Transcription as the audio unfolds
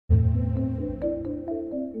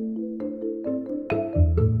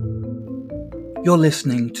You're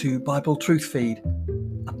listening to Bible Truth Feed,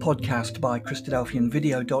 a podcast by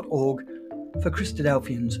Christadelphianvideo.org for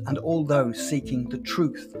Christadelphians and all those seeking the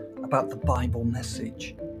truth about the Bible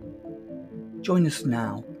message. Join us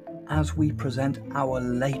now as we present our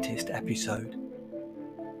latest episode.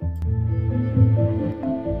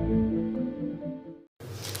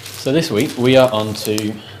 So this week we are on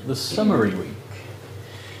to the summary week.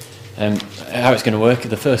 How it's going to work,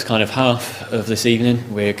 the first kind of half of this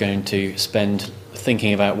evening we're going to spend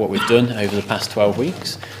thinking about what we've done over the past 12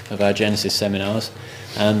 weeks of our Genesis seminars,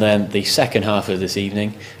 and then the second half of this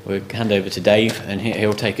evening we'll hand over to Dave and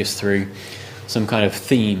he'll take us through some kind of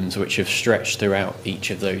themes which have stretched throughout each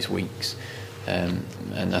of those weeks,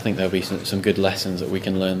 and I think there'll be some good lessons that we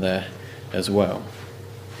can learn there as well.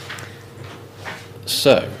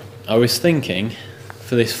 So I was thinking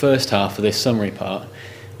for this first half of this summary part,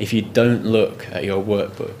 if you don't look at your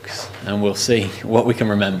workbooks, and we'll see what we can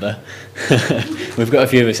remember. We've got a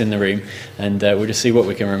few of us in the room, and we'll just see what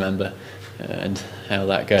we can remember and how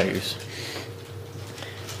that goes.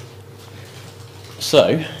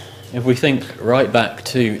 So, if we think right back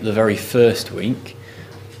to the very first week,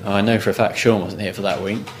 I know for a fact Sean wasn't here for that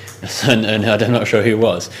week, and I'm not sure who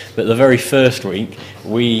was, but the very first week,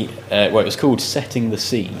 it was called Setting the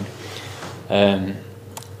Scene, and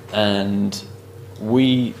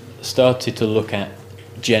we started to look at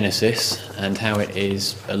Genesis and how it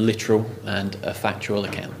is a literal and a factual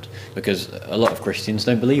account, because a lot of Christians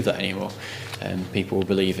don't believe that anymore. People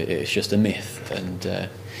believe it's just a myth and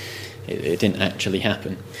it didn't actually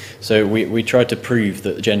happen. So we tried to prove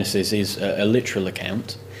that Genesis is a literal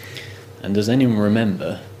account. And does anyone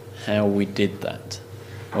remember how we did that?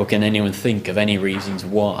 Or can anyone think of any reasons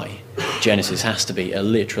why Genesis has to be a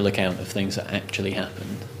literal account of things that actually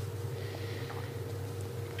happened?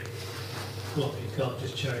 Well, you can't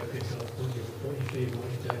just cherry pick up what you believe and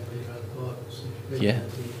what you don't believe out of the Bible. So you Yeah.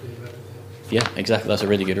 believe everything. Yeah, exactly. That's a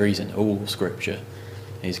really good reason. All Scripture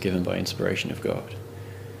is given by inspiration of God.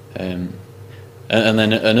 And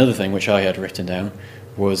then another thing which I had written down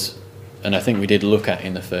was, and I think we did look at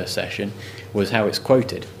in the first session, was how it's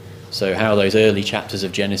quoted. So how those early chapters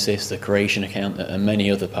of Genesis, the creation account, and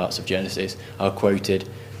many other parts of Genesis are quoted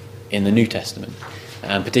in the New Testament,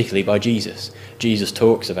 and particularly by Jesus. Jesus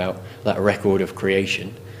talks about that record of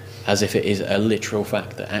creation as if it is a literal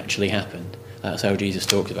fact that actually happened. That's how Jesus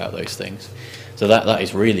talks about those things. So that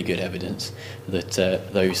is really good evidence that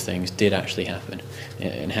those things did actually happen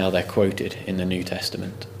and how they're quoted in the New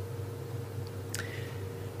Testament.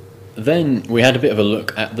 Then we had a bit of a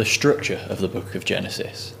look at the structure of the book of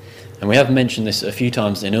Genesis. And we have mentioned this a few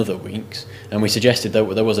times in other weeks, and we suggested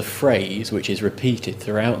that there was a phrase which is repeated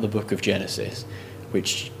throughout the book of Genesis,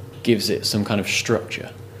 which gives it some kind of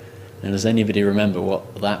structure. And does anybody remember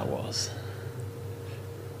what that was?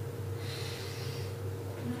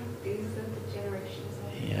 These are the generations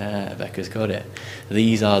of. Yeah, Becca's got it.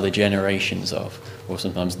 These are the generations of, or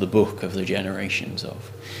sometimes the book of the generations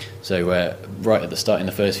of. So right at the start, in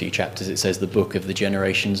the first few chapters, it says the book of the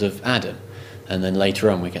generations of Adam. And then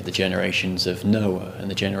later on we get the generations of Noah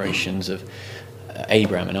and the generations of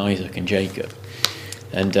Abraham and Isaac and Jacob.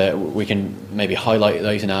 And we can maybe highlight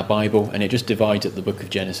those in our Bible, and it just divides up the book of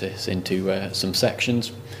Genesis into some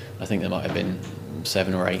sections. I think there might have been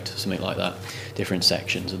 7 or 8, something like that, different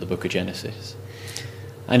sections of the book of Genesis.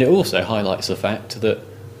 And it also highlights the fact that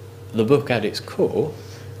the book at its core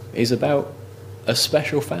is about a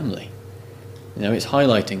special family. You know, it's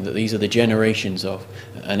highlighting that these are the generations of,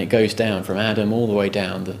 and it goes down from Adam all the way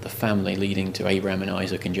down, the family leading to Abraham and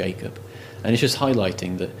Isaac and Jacob. And it's just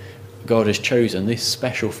highlighting that God has chosen this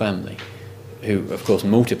special family, who of course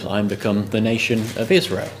multiply and become the nation of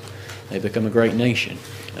Israel. They become a great nation.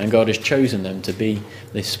 And God has chosen them to be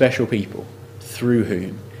this special people through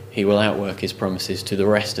whom he will outwork his promises to the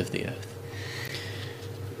rest of the earth.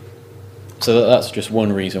 So that's just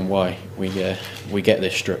one reason why we get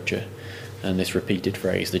this structure and this repeated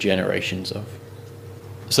phrase, the generations of.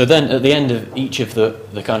 So then at the end of each of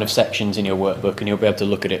the kind of sections in your workbook, and you'll be able to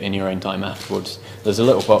look at it in your own time afterwards, there's a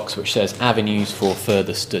little box which says avenues for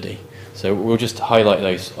further study. So we'll just highlight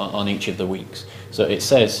those on each of the weeks. So it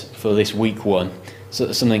says for this week 1, so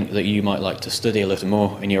something that you might like to study a little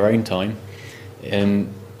more in your own time.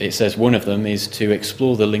 It says one of them is to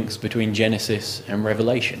explore the links between Genesis and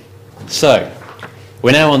Revelation. So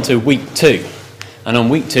we're now on to week 2. And on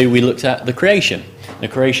week 2 we looked at the creation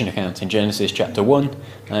account in Genesis chapter 1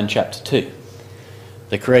 and chapter 2.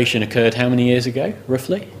 The creation occurred how many years ago,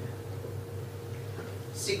 roughly?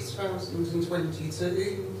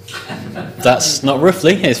 6,022. That's not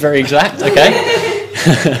roughly, it's very exact,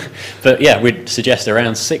 okay? But yeah, we'd suggest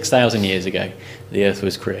around 6,000 years ago the earth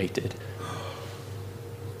was created.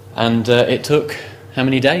 And it took how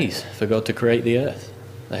many days for God to create the earth,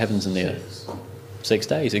 the heavens and the earth? 6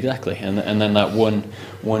 days, exactly. And then that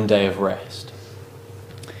one day of rest.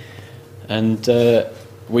 And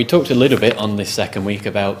we talked a little bit on this second week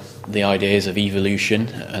about the ideas of evolution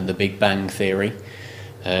and the Big Bang theory.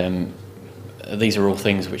 These are all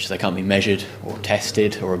things which they can't be measured or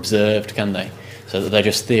tested or observed, can they? So that they're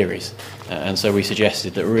just theories. And so we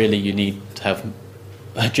suggested that really you need to have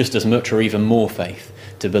just as much or even more faith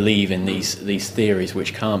to believe in these theories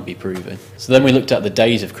which can't be proven. So then we looked at the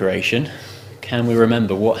days of creation. Can we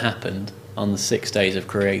remember what happened on the 6 days of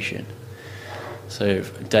creation? So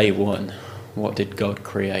day 1, what did God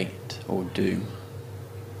create or do?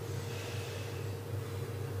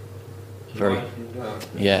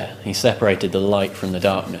 He separated the light from the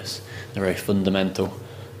darkness, a very fundamental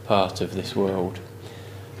part of this world.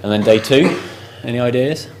 And then day 2, any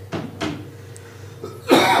ideas?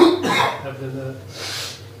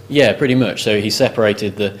 Yeah, pretty much. So he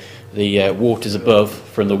separated the waters above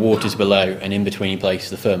from the waters below, and in between he placed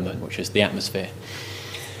the firmament, which is the atmosphere.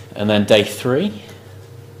 And then day 3.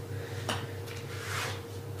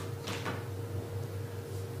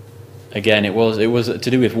 Again, it was to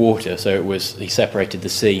do with water. So he separated the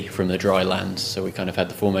sea from the dry land. So we kind of had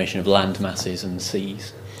the formation of land masses and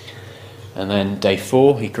seas. And then day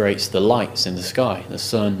 4, he creates the lights in the sky, the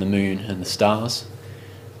sun, the moon, and the stars.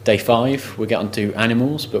 Day 5, we get onto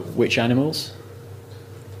animals, but which animals?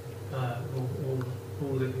 All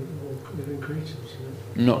living creatures.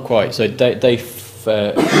 Not quite. So day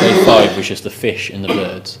 5 was just the fish and the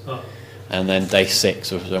birds. Oh. And then day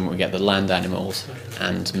 6 was when we get the land animals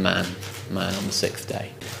and man on the 6th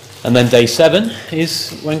day. And then day 7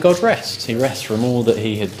 is when God rests. He rests from all that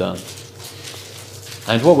he had done.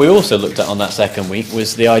 And what we also looked at on that second week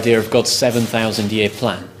was the idea of God's 7,000-year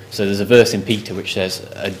plan. So there's a verse in Peter which says,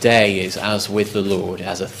 a day is as with the Lord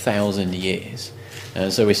as 1,000 years.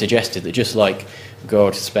 And so we suggested that just like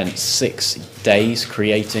God spent 6 days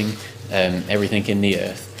creating everything in the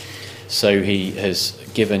earth, so he has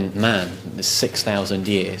given man the 6,000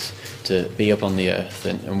 years to be up on the earth,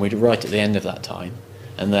 and we're right at the end of that time.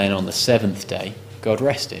 And then on the 7th day, God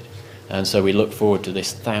rested. And so we look forward to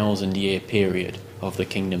this 1,000-year period of the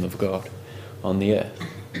kingdom of God on the earth.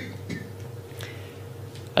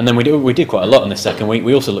 And then we did quite a lot in the second week.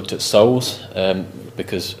 We also looked at souls,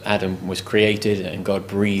 because Adam was created and God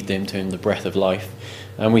breathed into him the breath of life.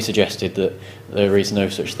 And we suggested that there is no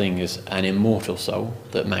such thing as an immortal soul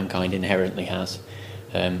that mankind inherently has,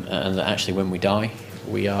 and that actually when we die,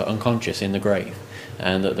 we are unconscious in the grave,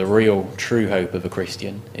 and that the real true hope of a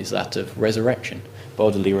Christian is that of resurrection,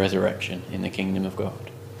 bodily resurrection in the kingdom of God.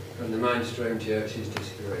 And the mainstream churches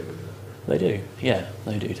disagree with that. They do, yeah,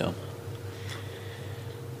 they do, Tom.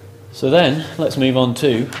 So then, let's move on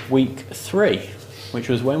to week 3, which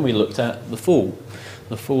was when we looked at the fall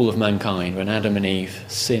of mankind, when Adam and Eve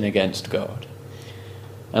sin against God.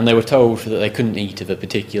 And they were told that they couldn't eat of a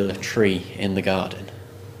particular tree in the garden.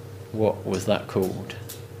 What was that called?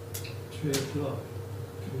 Tree of life.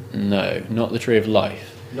 No, not the tree of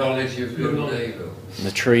life. Knowledge of good and evil.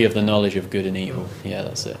 The tree of the knowledge of good and evil. Yeah,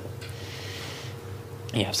 that's it.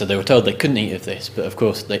 Yeah, so they were told they couldn't eat of this, but of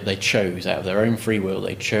course they chose, out of their own free will,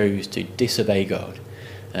 they chose to disobey God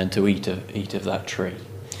and to eat of that tree.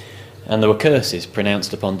 And there were curses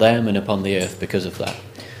pronounced upon them and upon the earth because of that.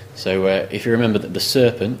 So if you remember that the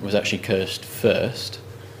serpent was actually cursed first,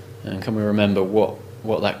 and can we remember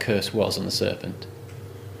what that curse was on the serpent?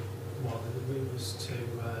 Well, it was to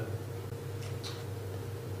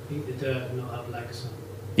eat the dirt and not have legs on.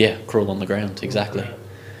 Yeah, crawl on the ground, exactly.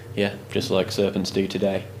 Yeah, just like serpents do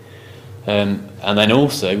today. And then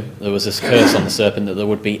also there was this curse on the serpent that there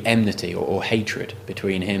would be enmity or hatred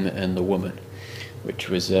between him and the woman, which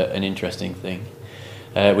was an interesting thing.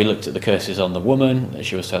 We looked at the curses on the woman, that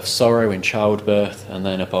she was to have sorrow in childbirth, and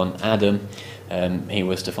then upon Adam, he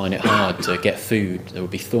was to find it hard to get food. There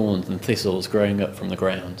would be thorns and thistles growing up from the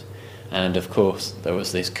ground. And of course there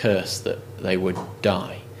was this curse that they would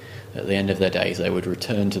die. At the end of their days they would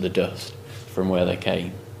return to the dust from where they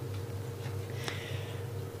came.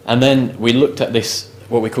 And then we looked at this,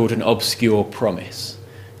 what we called an obscure promise,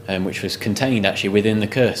 which was contained actually within the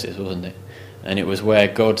curses, wasn't it? And it was where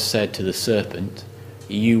God said to the serpent,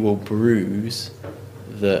 you will bruise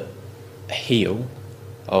the heel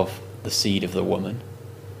of the seed of the woman.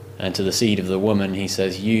 And to the seed of the woman he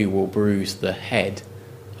says, you will bruise the head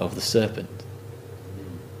of the serpent.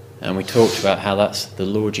 And we talked about how that's the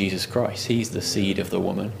Lord Jesus Christ. He's the seed of the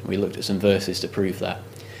woman. We looked at some verses to prove that.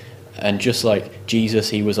 And just like Jesus,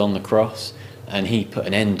 he was on the cross and he put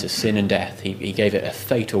an end to sin and death. He gave it a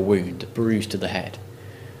fatal wound, a bruise to the head.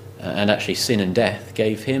 And actually sin and death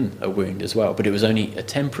gave him a wound as well, but it was only a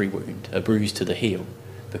temporary wound, a bruise to the heel,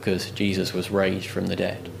 because Jesus was raised from the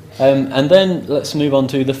dead. And then let's move on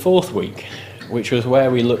to the fourth week, which was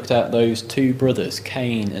where we looked at those two brothers,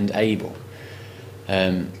 Cain and Abel.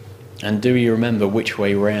 And do you remember which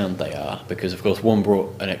way round they are? Because, of course, one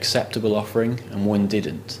brought an acceptable offering and one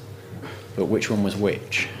didn't. But which one was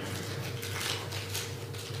which?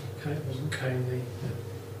 Wasn't Cain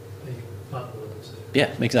the bad one? Yeah,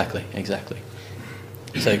 exactly.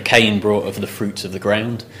 So Cain brought of the fruits of the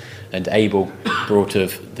ground, and Abel brought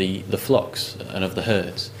of the flocks and of the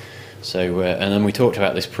herds. So, and then we talked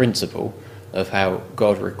about this principle of how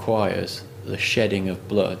God requires the shedding of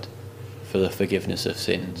blood for the forgiveness of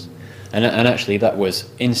sins. And actually that was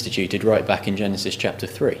instituted right back in Genesis chapter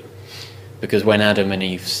 3. Because when Adam and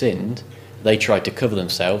Eve sinned, they tried to cover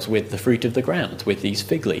themselves with the fruit of the ground, with these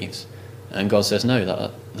fig leaves. And God says,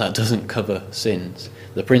 no, that doesn't cover sins.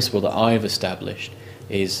 The principle that I've established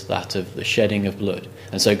is that of the shedding of blood.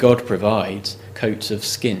 And so God provides coats of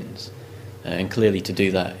skins. And clearly to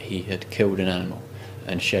do that, he had killed an animal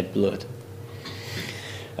and shed blood.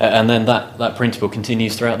 And then that principle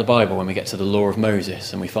continues throughout the Bible when we get to the law of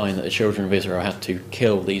Moses, and we find that the children of Israel had to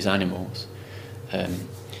kill these animals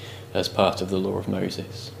as part of the law of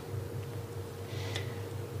Moses.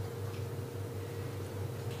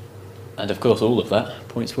 And of course all of that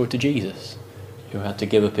points forward to Jesus, who had to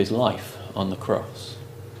give up his life on the cross.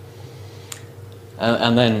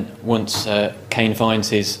 And then once Cain finds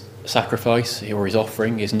his sacrifice or his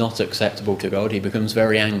offering is not acceptable to God, he becomes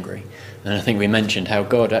very angry. And I think we mentioned how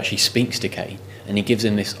God actually speaks to Cain and he gives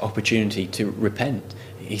him this opportunity to repent.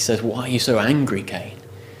 He says, "Why are you so angry, Cain?"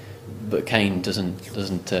 But Cain doesn't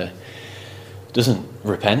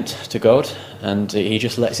repent to God, and he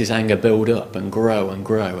just lets his anger build up and grow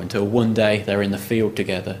until one day they're in the field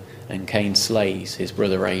together and Cain slays his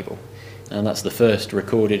brother Abel. And that's the first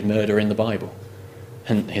recorded murder in the Bible.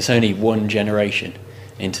 And it's only one generation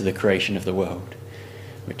into the creation of the world,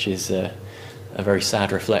 which is a very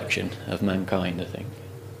sad reflection of mankind, I think.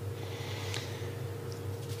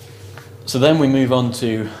 So then we move on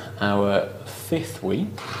to our fifth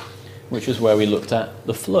week, which is where we looked at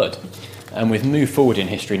the flood. And we've moved forward in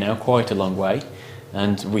history now quite a long way,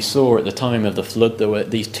 and we saw at the time of the flood there were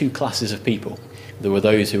these two classes of people. There were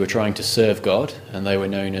those who were trying to serve God, and they were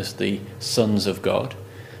known as the sons of God,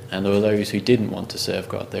 and there were those who didn't want to serve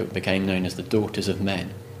God. They became known as the daughters of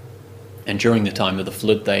men. And during the time of the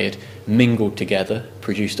flood they had mingled together,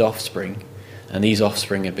 produced offspring, and these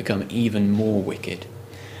offspring had become even more wicked.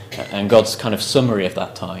 And God's kind of summary of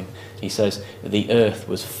that time, he says, the earth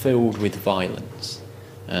was filled with violence.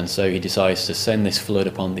 And so he decides to send this flood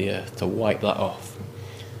upon the earth to wipe that off.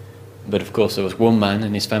 But of course there was one man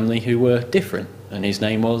and his family who were different, and his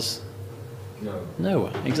name was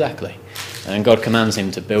Noah, exactly. And God commands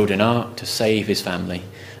him to build an ark to save his family,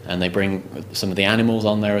 and they bring some of the animals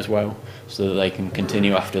on there as well, so that they can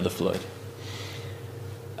continue after the flood.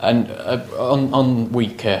 And on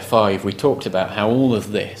week 5 we talked about how all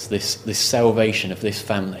of this salvation of this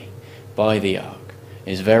family by the ark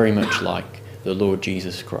is very much like the Lord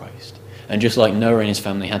Jesus Christ. And just like Noah and his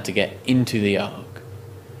family had to get into the ark,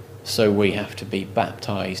 so we have to be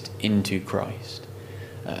baptized into Christ.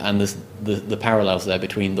 And there's the parallels there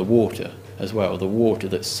between the water as well, the water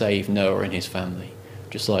that saved Noah and his family,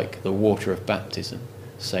 just like the water of baptism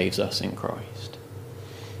saves us in Christ.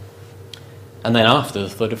 And then after the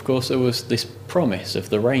flood, of course, there was this promise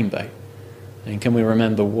of the rainbow. And can we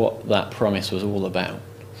remember what that promise was all about?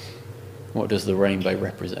 What does the rainbow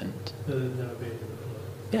represent? There'd never be another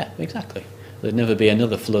flood. Yeah, exactly. There'd never be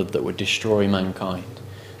another flood that would destroy mankind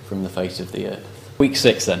from the face of the earth. Week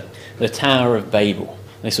 6 then, the Tower of Babel.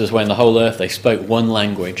 This was when the whole earth, they spoke one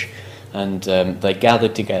language, and they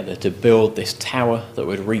gathered together to build this tower that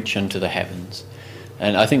would reach unto the heavens.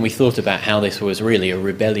 And I think we thought about how this was really a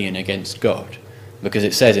rebellion against God, because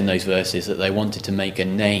it says in those verses that they wanted to make a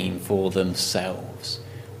name for themselves.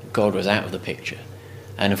 God was out of the picture.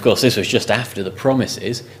 And of course this was just after the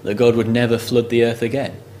promises that God would never flood the earth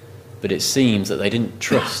again. But it seems that they didn't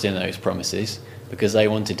trust in those promises because they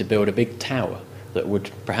wanted to build a big tower that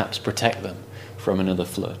would perhaps protect them from another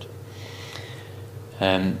flood.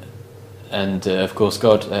 And of course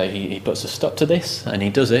God, he puts a stop to this, and he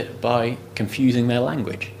does it by confusing their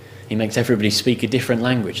language. He makes everybody speak a different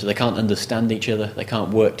language, so they can't understand each other, they can't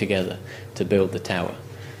work together to build the tower.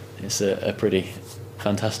 It's a pretty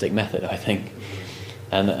fantastic method, I think.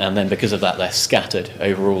 And then because of that, they're scattered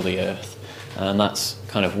over all the earth. And that's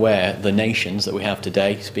kind of where the nations that we have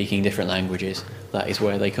today, speaking different languages, that is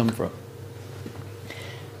where they come from.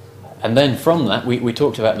 And then from that, we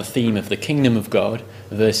talked about the theme of the kingdom of God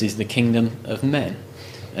versus the kingdom of men.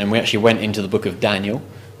 And we actually went into the book of Daniel,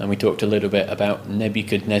 and we talked a little bit about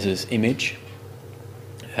Nebuchadnezzar's image,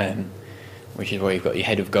 which is where you've got your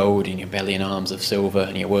head of gold and your belly and arms of silver,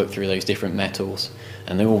 and you work through those different metals,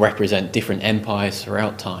 and they all represent different empires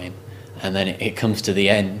throughout time. And then it comes to the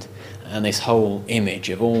end, and this whole image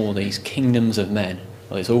of all these kingdoms of men,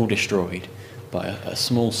 well, it's all destroyed by a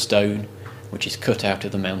small stone which is cut out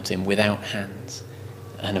of the mountain without hands.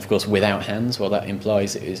 And of course, without hands, well, that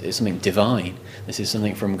implies it's something divine. This is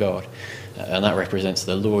something from God. And that represents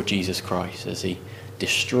the Lord Jesus Christ as he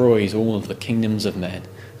destroys all of the kingdoms of men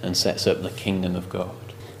and sets up the kingdom of God.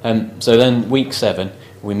 So then, week 7,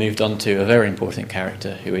 we moved on to a very important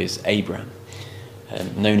character who is Abraham,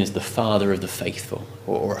 known as the father of the faithful,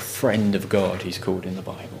 or a friend of God, he's called in the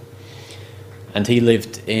Bible. And he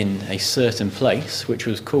lived in a certain place which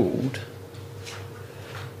was called...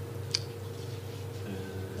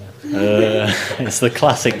 it's the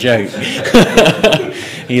classic joke.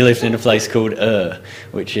 He lived in a place called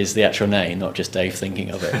which is the actual name, not just Dave thinking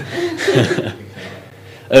of it.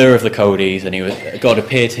 Of the Chaldees, and God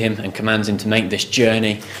appeared to him and commands him to make this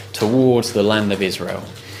journey towards the land of Israel.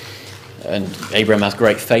 And Abraham has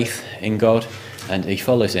great faith in God, and he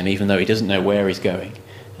follows him even though he doesn't know where he's going,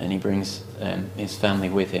 and he brings his family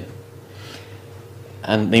with him.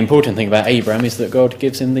 And the important thing about Abraham is that God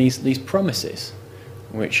gives him these promises.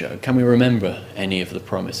 Which, can we remember any of the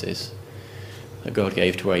promises that God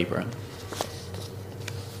gave to Abraham?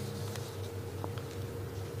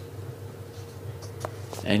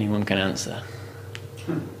 Anyone can answer.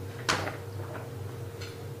 They'll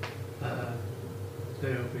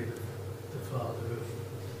be the father of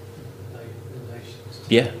the nations.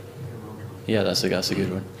 Yeah, that's a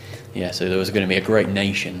good one. Yeah, so there was going to be a great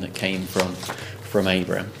nation that came from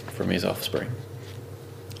Abraham, from his offspring.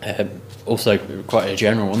 Also quite a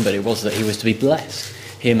general one, but it was that he was to be blessed.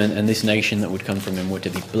 Him and this nation that would come from him were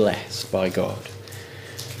to be blessed by God.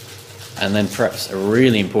 And then perhaps a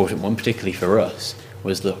really important one, particularly for us,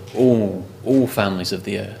 was that all families of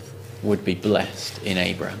the earth would be blessed in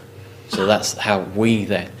Abraham. So that's how we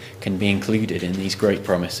then can be included in these great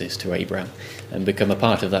promises to Abraham and become a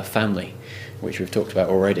part of that family, which we've talked about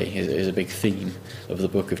already, is a big theme of the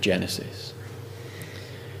book of Genesis.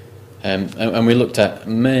 And we looked at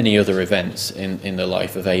many other events in the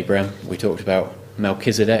life of Abraham. We talked about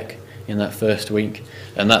Melchizedek in that first week,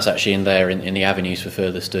 and that's actually in the avenues for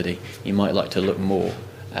further study. You might like to look more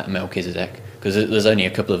at Melchizedek, because there's only a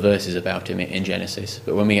couple of verses about him in Genesis,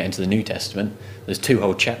 but when we get into the New Testament, there's 2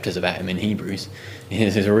 whole chapters about him in Hebrews.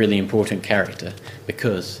 He's a really important character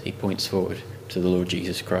because he points forward to the Lord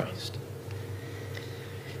Jesus Christ.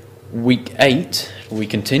 Week 8, we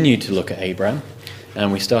continued to look at Abraham,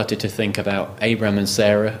 and we started to think about Abraham and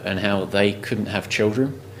Sarah and how they couldn't have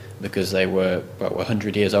children because they were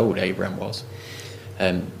 100 years old, Abraham was.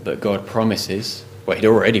 But God promises, well, he'd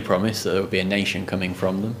already promised that there would be a nation coming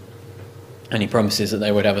from them. And he promises that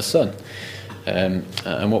they would have a son. And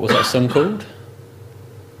what was that son called?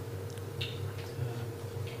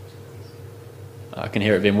 I can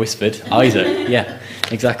hear it being whispered. Isaac, yeah,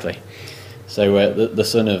 exactly. So the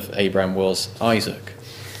son of Abraham was Isaac.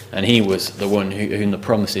 And he was the one whom the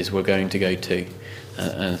promises were going to go to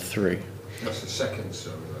and through. That's the second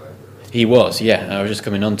son of Abraham. He was, yeah. I was just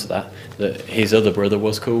coming on to that. That his other brother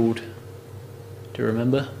was called, do you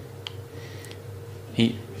remember?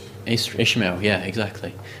 Ishmael, yeah,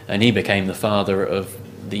 exactly. And he became the father of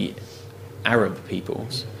the Arab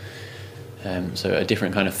peoples. So a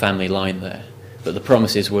different kind of family line there. But the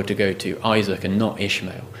promises were to go to Isaac and not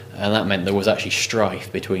Ishmael. And that meant there was actually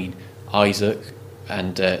strife between Isaac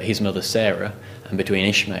and his mother Sarah, and between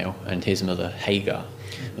Ishmael and his mother Hagar.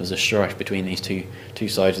 There was a strife between these two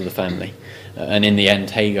sides of the family. And in the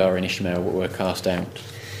end, Hagar and Ishmael were cast out.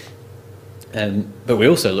 But we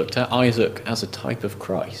also looked at Isaac as a type of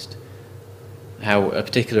Christ. How a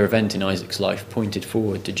particular event in Isaac's life pointed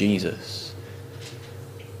forward to Jesus.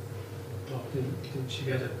 Well, didn't she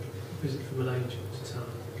get a visit from an angel to tell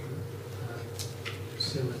her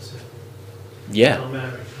similar to Yeah.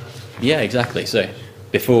 Mary? Yeah, exactly. So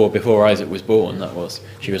before Isaac was born,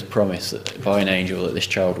 she was promised that by an angel that this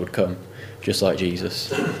child would come, just like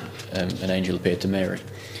Jesus. An angel appeared to Mary.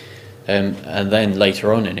 And then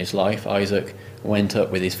later on in his life, Isaac went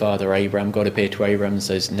up with his father Abraham. God appeared to Abraham and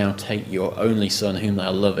says, "Now take your only son whom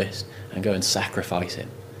thou lovest and go and sacrifice him."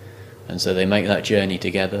 And so they make that journey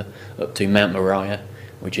together up to Mount Moriah,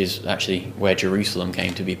 which is actually where Jerusalem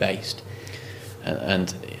came to be based.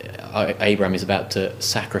 And Abraham is about to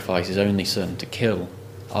sacrifice his only son, to kill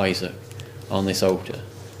Isaac on this altar,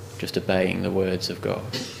 just obeying the words of God.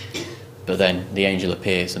 But then the angel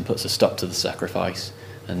appears and puts a stop to the sacrifice,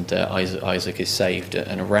 and Isaac is saved,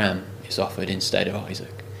 and a ram is offered instead of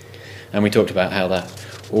Isaac. And we talked about how that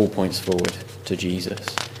all points forward to Jesus.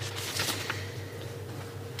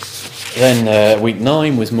 Then week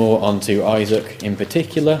 9 was more onto Isaac in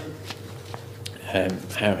particular,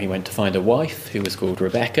 how he went to find a wife who was called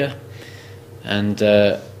Rebecca, and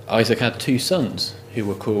Isaac had 2 sons who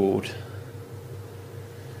were called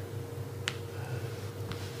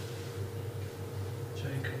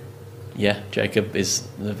Jacob. Yeah, Jacob is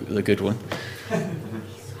the good one.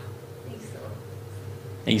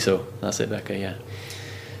 Esau, that's it, Becca, yeah.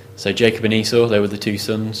 So Jacob and Esau, they were the 2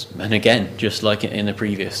 sons. And again, just like in the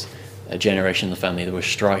previous generation of the family, there was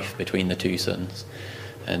strife between the 2 sons.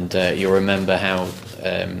 And you'll remember how,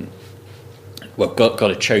 God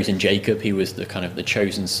had chosen Jacob. He was the kind of the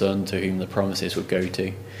chosen son to whom the promises would go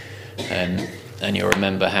to. And you'll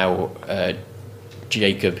remember how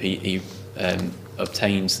Jacob, he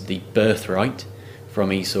obtains the birthright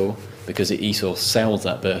from Esau, because Esau sells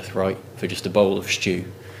that birthright for just a bowl of stew.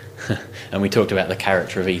 And we talked about the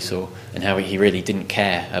character of Esau and how he really didn't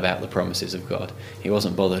care about the promises of God. He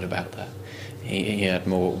wasn't bothered about that. He had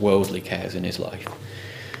more worldly cares in his life.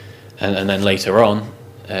 And then later on,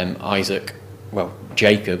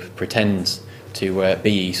 Jacob pretends to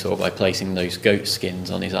be Esau by placing those goat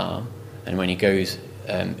skins on his arm. And when he goes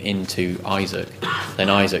into Isaac, then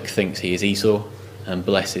Isaac thinks he is Esau and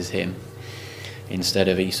blesses him instead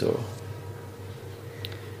of Esau.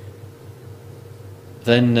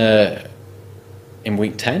 Then in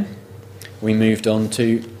week 10, we moved on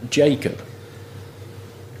to Jacob.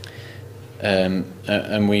 And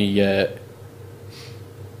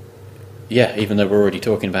even though we're already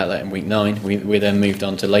talking about that in week 9, we then moved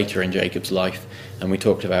on to later in Jacob's life, and we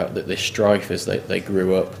talked about this strife as they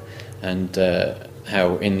grew up, and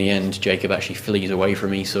how in the end Jacob actually flees away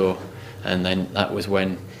from Esau, and then that was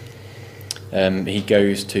when he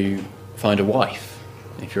goes to find a wife.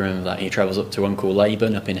 If you remember that, he travels up to Uncle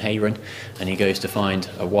Laban up in Haran, and he goes to find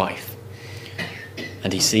a wife.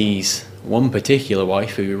 And he sees one particular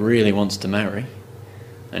wife who he really wants to marry,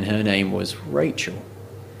 and her name was Rachel.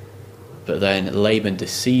 But then Laban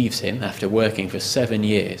deceives him. After working for 7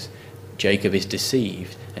 years, Jacob is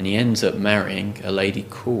deceived, and he ends up marrying a lady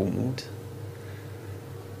called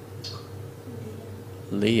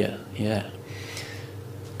Leah. Yeah.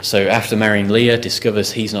 So after marrying Leah,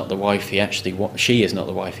 discovers she is not the wife he actually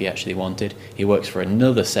wanted. He works for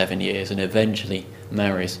another 7 years and eventually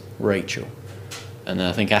marries Rachel. And then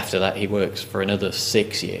I think after that he works for another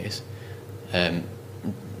 6 years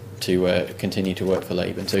to continue to work for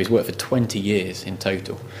Laban. So he's worked for 20 years in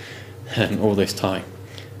total, all this time.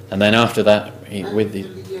 And then after that, for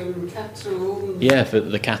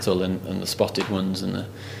the cattle and the spotted ones and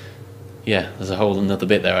there's a whole another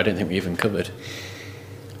bit there I don't think we even covered.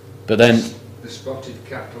 But then the spotted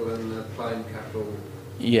cattle and the plain cattle.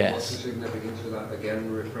 Yes. What's the significance of that again?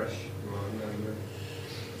 Refresh my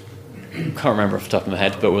memory. Can't remember off the top of my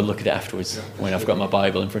head, but we'll look at it afterwards when I've got my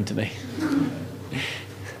Bible in front of me.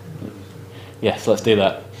 Yes, let's do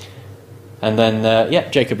that. And then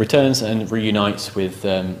Jacob returns and reunites with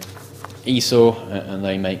Esau, and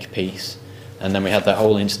they make peace. And then we had that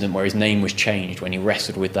whole incident where his name was changed when he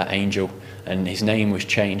wrestled with that angel, and his name was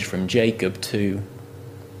changed from Jacob to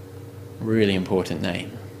a really important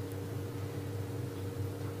name.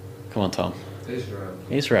 Come on, Tom.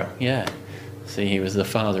 Israel, yeah. See, he was the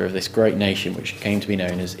father of this great nation which came to be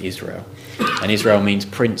known as Israel. And Israel means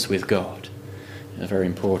prince with God. A very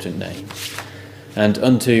important name. And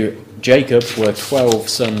unto Jacob were 12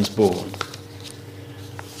 sons born.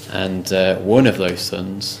 And one of those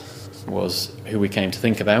sons was who we came to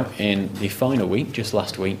think about in the final week, just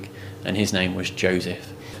last week, and his name was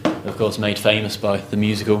Joseph. Of course, made famous by the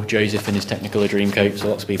musical Joseph and His Technicolor Dreamcoat, so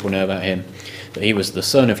lots of people know about him. But he was the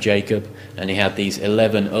son of Jacob, and he had these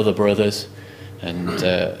 11 other brothers, and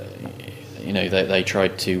they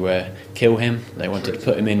tried to kill him. They wanted to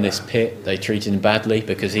put him in this pit. They treated him badly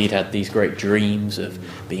because he'd had these great dreams of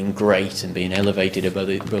being great and being elevated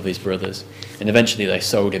above his brothers. And eventually they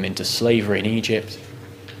sold him into slavery in Egypt.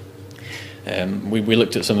 We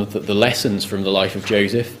looked at some of the lessons from the life of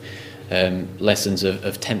Joseph, lessons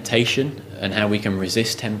of temptation and how we can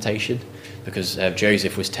resist temptation, because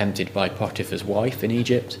Joseph was tempted by Potiphar's wife in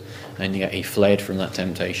Egypt, and yet he fled from that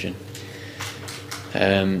temptation.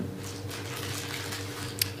 And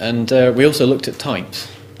we also looked at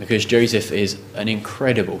types, because Joseph is an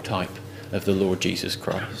incredible type of the Lord Jesus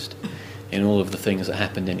Christ in all of the things that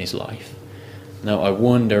happened in his life. Now, I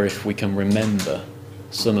wonder if we can remember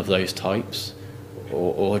some of those types,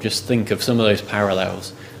 or just think of some of those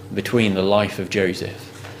parallels between the life of Joseph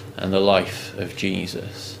and the life of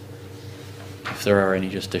Jesus? If there are any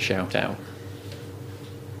just to shout out.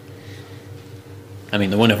 I mean,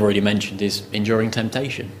 the one I've already mentioned is enduring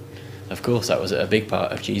temptation. Of course, that was a big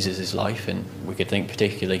part of Jesus' life, and we could think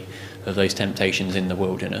particularly of those temptations in the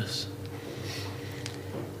wilderness.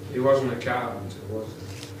 He wasn't a carpenter, was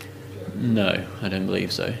he? No, I don't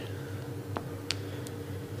believe so.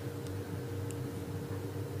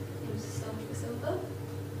 He was sold for silver.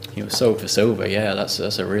 He was sold for silver, yeah, that's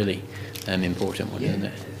a really important one, isn't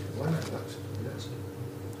it? Wow, that's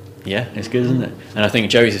Yeah, it's good, isn't it? And I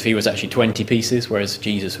think Joseph, he was actually 20 pieces, whereas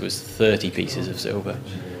Jesus was 30 pieces of silver.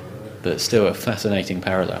 But still a fascinating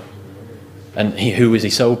parallel. And who was he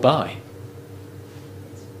sold by?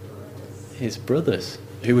 His brothers.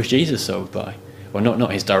 Who was Jesus sold by? Well,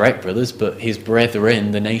 not his direct brothers, but his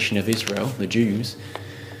brethren, the nation of Israel, the Jews.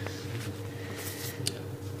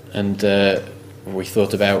 And we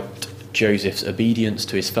thought about Joseph's obedience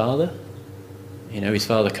to his father. You know, his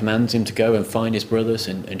father commands him to go and find his brothers,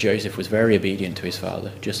 and Joseph was very obedient to his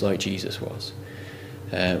father, just like Jesus was.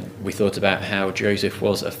 We thought about how Joseph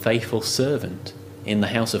was a faithful servant in the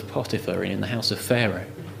house of Potiphar and in the house of Pharaoh.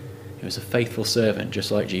 He was a faithful servant,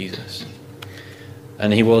 just like Jesus.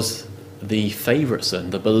 And he was the favourite son,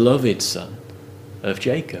 the beloved son of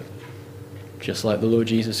Jacob, just like the Lord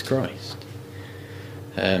Jesus Christ.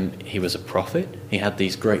 He was a prophet. He had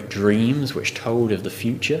these great dreams which told of the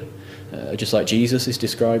future, just like Jesus is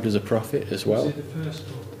described as a prophet as well. Was he the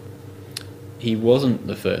firstborn? He wasn't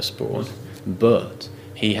the firstborn, but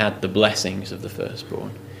he had the blessings of the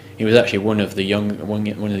firstborn. He was actually one of the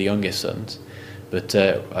youngest sons. But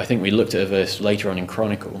I think we looked at a verse later on in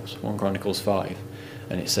Chronicles, 1 Chronicles 5,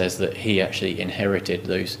 and it says that he actually inherited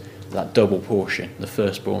that double portion, the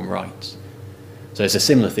firstborn rights. So it's a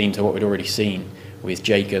similar theme to what we'd already seen with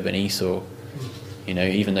Jacob and Esau. You know,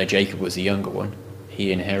 even though Jacob was the younger one,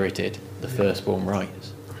 he inherited the firstborn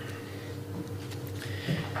rights.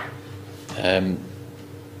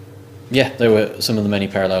 There were some of the many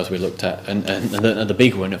parallels we looked at, and the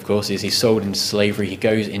big one, of course, is he's sold into slavery. He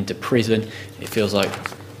goes into prison. It feels like,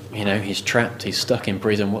 you know, he's trapped, he's stuck in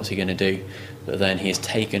prison. What's he going to do? But then he is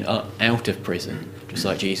taken up out of prison, just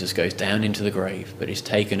like Jesus goes down into the grave, but he's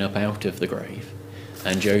taken up out of the grave.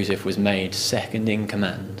 And Joseph was made second in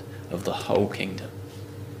command of the whole kingdom,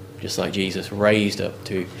 just like Jesus raised up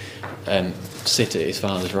to sit at his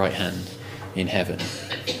Father's right hand in heaven.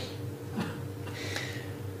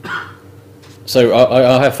 So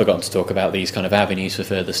I have forgotten to talk about these kind of avenues for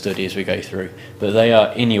further study as we go through, but they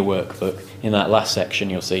are in your workbook. In that last section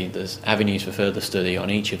you'll see there's avenues for further study on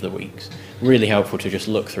each of the weeks. Really helpful to just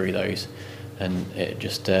look through those, and it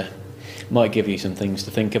just might give you some things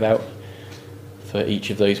to think about for each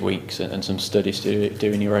of those weeks, and some studies to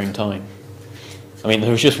do in your own time. I mean,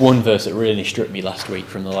 there was just one verse that really struck me last week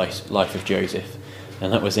from the life of Joseph,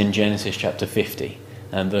 and that was in Genesis chapter 50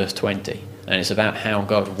 and verse 20, and it's about how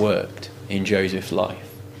God worked in Joseph's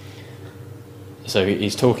life. So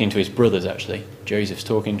he's talking to his brothers, actually. Joseph's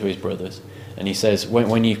talking to his brothers, and he says,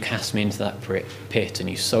 when you cast me into that pit and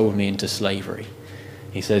you sold me into slavery,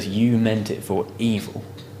 he says, you meant it for evil,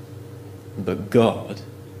 but God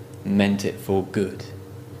meant it for good,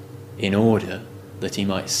 in order that he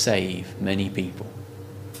might save many people.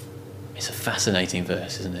 It's a fascinating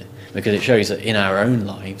verse, isn't it? Because it shows that in our own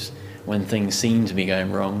lives, when things seem to be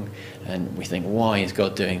going wrong, and we think, why is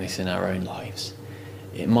God doing this in our own lives?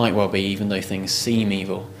 It might well be, even though things seem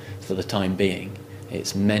evil for the time being,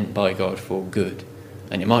 it's meant by God for good.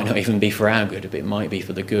 And it might not even be for our good, but it might be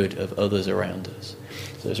for the good of others around us.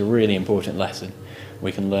 So it's a really important lesson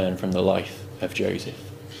we can learn from the life of Joseph.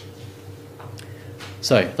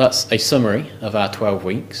 So that's a summary of our 12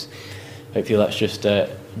 weeks. Hopefully that's just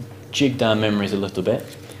jigged our memories a little bit.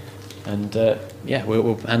 And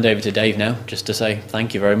we'll hand over to Dave now, just to say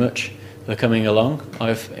thank you very much for coming along.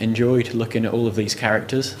 I've enjoyed looking at all of these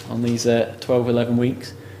characters on these 12-11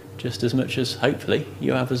 weeks, just as much as hopefully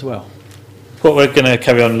you have as well. What we're going to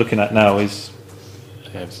carry on looking at now is,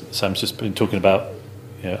 Sam's just been talking about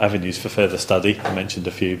avenues for further study. I mentioned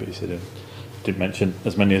a few, but he said he didn't mention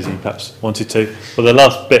as many as he perhaps wanted to. Well, the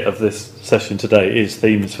last bit of this session today is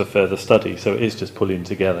themes for further study, so it is just pulling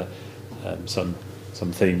together some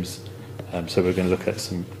themes. So we're going to look at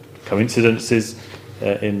some coincidences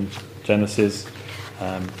in Genesis,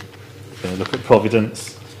 we're going to look at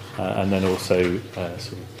providence, and then also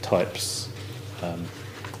sort of types,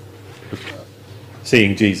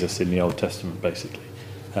 seeing Jesus in the Old Testament, basically.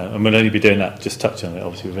 And we'll only be doing that, just touching on it.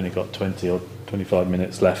 Obviously, we've only got 20 or 25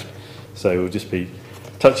 minutes left, so we'll just be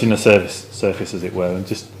touching the surface, as it were, and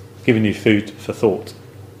just giving you food for thought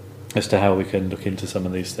as to how we can look into some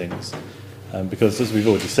of these things. because as we've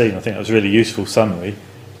already seen, I think that was a really useful summary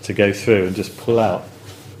to go through and just pull out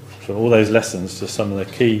from all those lessons just some of the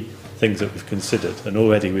key things that we've considered. And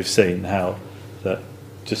already we've seen how that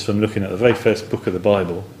just from looking at the very first book of the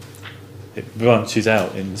Bible, it branches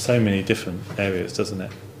out in so many different areas, doesn't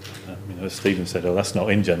it? As Stephen said, oh, that's not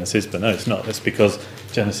in Genesis, but no, it's not. That's because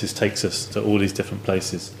Genesis takes us to all these different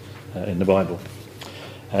places in the Bible.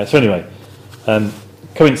 So anyway,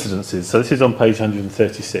 coincidences. So this is on page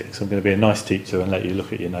 136. I'm going to be a nice teacher and let you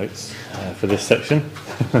look at your notes for this section.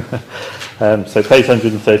 So page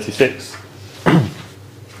 136.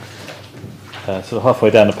 Sort of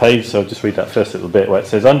halfway down the page, so I'll just read that first little bit where it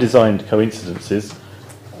says, undesigned coincidences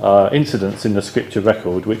are incidents in the scripture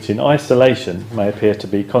record which in isolation may appear to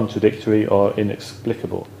be contradictory or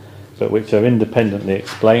inexplicable, but which are independently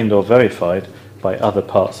explained or verified by other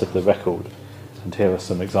parts of the record. And here are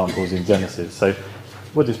some examples in Genesis. So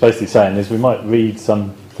what it's basically saying is we might read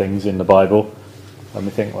some things in the Bible and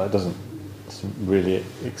we think, well, it doesn't really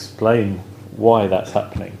explain why that's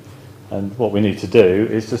happening. And what we need to do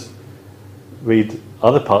is just read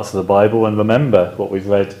other parts of the Bible and remember what we've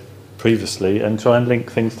read previously and try and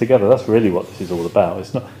link things together. That's really what this is all about.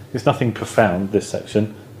 It's nothing profound, this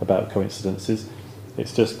section, about coincidences.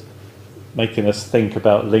 It's just making us think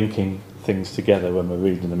about linking things together when we're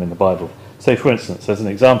reading them in the Bible. So, for instance, there's an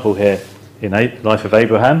example here in Life of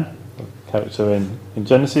Abraham, a character in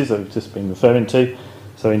Genesis that we've just been referring to.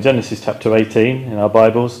 So in Genesis chapter 18 in our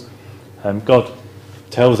Bibles, God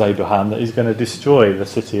tells Abraham that he's going to destroy the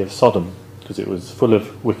city of Sodom because it was full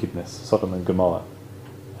of wickedness, Sodom and Gomorrah.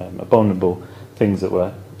 Abominable things that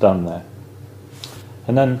were done there.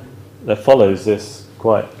 And then there follows this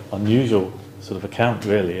quite unusual sort of account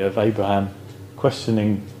really of Abraham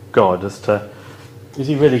questioning God as to, is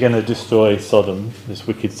he really going to destroy Sodom, this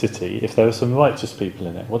wicked city, if there are some righteous people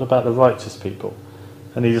in it? What about the righteous people?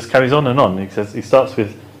 And he just carries on and on. He starts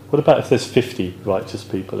with, what about if there's 50 righteous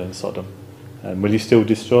people in Sodom? Will you still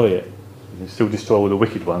destroy it? Will you still destroy all the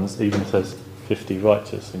wicked ones, even if there's 50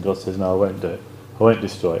 righteous? And God says, no, I won't do it. I won't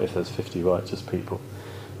destroy it if there's 50 righteous people.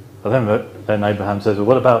 But then Abraham says, well,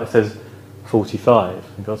 what about if there's 45?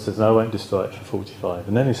 And God says, no, I won't destroy it for 45.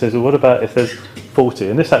 And then he says, well, what about if there's 40?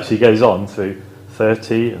 And this actually goes on through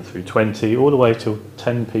 30 and through 20, all the way till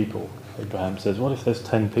 10 people. Abraham says, what if there's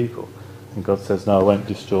 10 people? And God says, no, I won't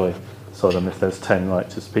destroy Sodom if there's 10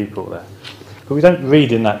 righteous people there. But we don't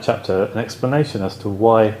read in that chapter an explanation as to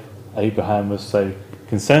why Abraham was so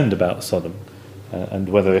concerned about Sodom. And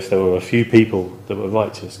whether if there were a few people that were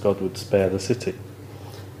righteous, God would spare the city.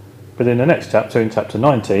 But in the next chapter, in chapter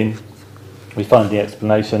 19, we find the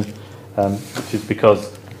explanation, which is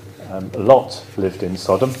because Lot lived in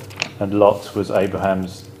Sodom, and Lot was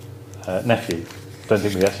Abraham's nephew. I don't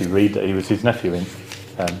think we actually read that he was his nephew in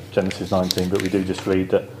Genesis 19, but we do just read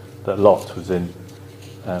that Lot was in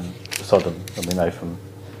Sodom, and we know from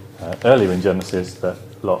earlier in Genesis that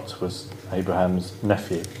Lot was Abraham's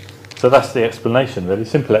nephew. So that's the explanation, really,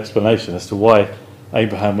 simple explanation as to why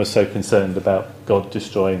Abraham was so concerned about God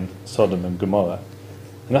destroying Sodom and Gomorrah.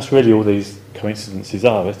 And that's really all these coincidences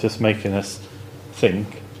are. It's just making us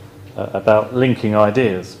think about linking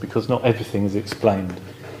ideas, because not everything is explained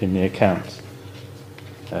in the accounts.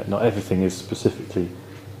 Not everything is specifically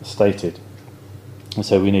stated. And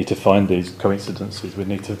so we need to find these coincidences. We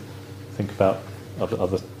need to think about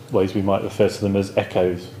other ways we might refer to them as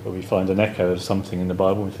echoes, where we find an echo of something in the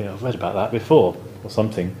Bible and we think, I've read about that before, or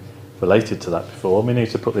something related to that before, and we need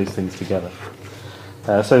to put these things together.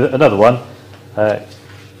 So another one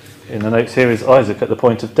in the notes here is Isaac at the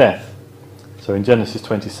point of death. So in Genesis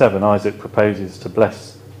 27, Isaac proposes to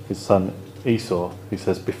bless his son Esau. He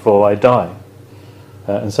says, before I die.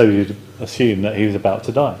 And so you'd assume that he was about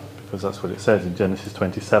to die, because that's what it says in Genesis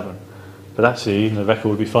 27. But actually, in the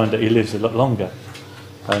record, we find that he lives a lot longer.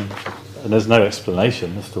 And there's no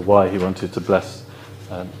explanation as to why he wanted to bless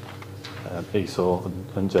Esau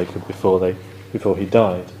and Jacob before he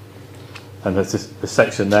died. And there's this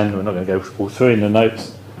section then, we're not going to go all through in the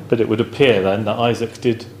notes, but it would appear then that Isaac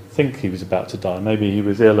did think he was about to die. Maybe he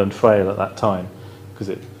was ill and frail at that time, because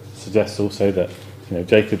it suggests also that,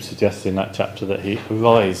 Jacob suggests in that chapter that he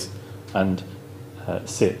arise and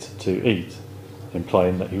sit to eat,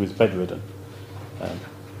 implying that he was bedridden.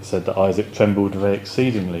 He said that Isaac trembled very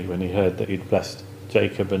exceedingly when he heard that he'd blessed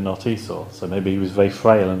Jacob and not Esau. So maybe he was very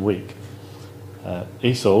frail and weak.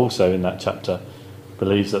 Esau also in that chapter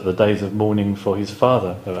believes that the days of mourning for his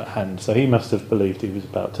father are at hand. So he must have believed he was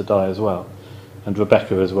about to die as well. And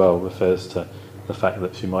Rebecca as well refers to the fact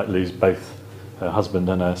that she might lose both her husband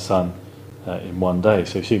and her son in one day.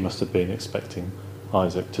 So she must have been expecting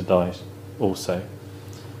Isaac to die also.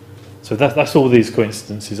 So that's all these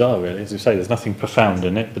coincidences are, really. As we say, there's nothing profound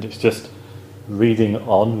in it, but it's just reading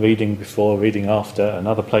on, reading before, reading after, and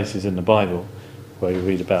other places in the Bible where you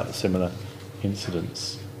read about the similar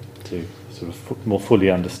incidents to sort of more fully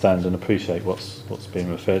understand and appreciate what's being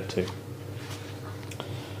referred to.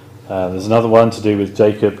 There's another one to do with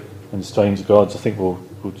Jacob and strange gods. I think we'll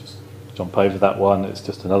just jump over that one. It's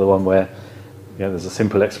just another one where there's a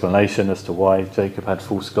simple explanation as to why Jacob had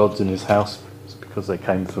false gods in his house. It's because they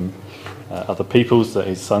came from other peoples that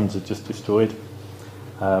his sons had just destroyed.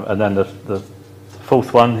 And then the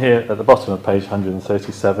fourth one here at the bottom of page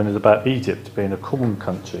 137 is about Egypt being a corn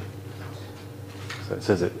country. So it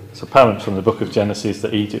says it's apparent from the book of Genesis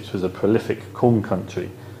that Egypt was a prolific corn country,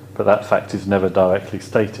 but that fact is never directly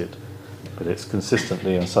stated. But it's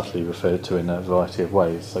consistently and subtly referred to in a variety of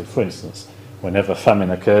ways. So, for instance, whenever famine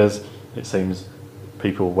occurs, it seems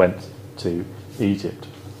people went to Egypt,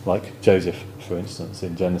 like Joseph, for instance,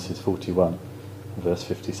 in Genesis 41, verse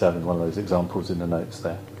 57, one of those examples in the notes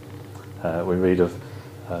there. We read of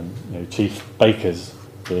chief bakers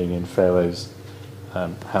being in Pharaoh's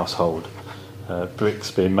household,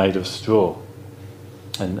 bricks being made of straw,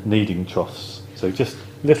 and kneading troughs. So just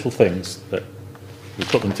little things that we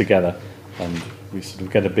put them together and we sort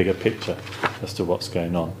of get a bigger picture as to what's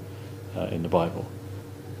going on in the Bible.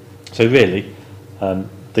 So really,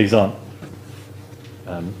 these aren't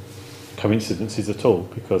coincidences at all,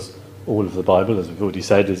 because all of the Bible, as we've already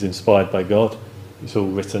said, is inspired by God. It's all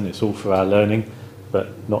written, it's all for our learning,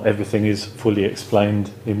 but not everything is fully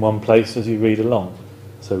explained in one place as you read along.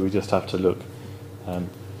 So we just have to look,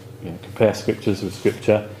 compare scriptures with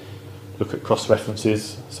scripture, look at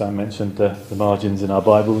cross-references. Sam mentioned the margins in our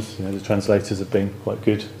Bibles. The translators have been quite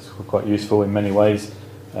good. It's quite useful in many ways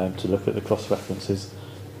to look at the cross-references.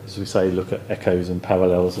 As we say, look at echoes and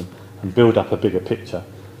parallels and build up a bigger picture.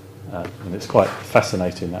 And it's quite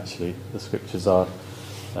fascinating, actually. The scriptures are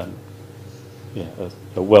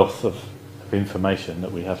a wealth of information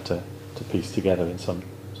that we have to piece together in some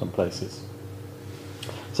places.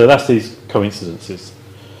 So that's these coincidences.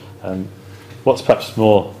 What's perhaps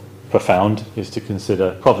more profound is to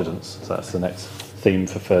consider providence. So that's the next theme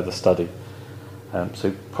for further study.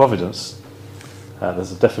 So providence,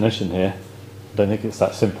 there's a definition here. I don't think it's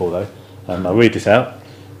that simple though. I'll read it out.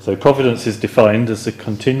 So providence is defined as the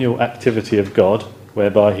continual activity of God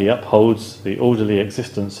whereby he upholds the orderly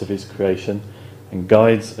existence of his creation and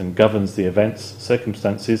guides and governs the events,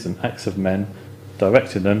 circumstances and acts of men,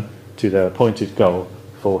 directing them to their appointed goal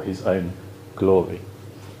for his own glory.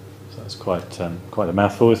 So that's quite a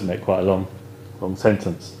mouthful, isn't it? Quite a long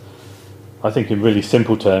sentence. I think in really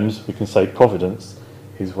simple terms we can say providence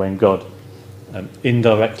is when God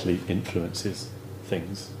indirectly influences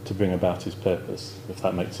things to bring about his purpose, if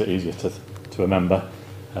that makes it easier to remember.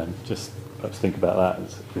 Just perhaps think about that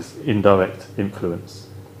as this indirect influence.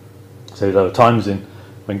 So there are times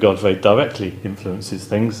when God very directly influences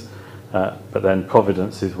things, but then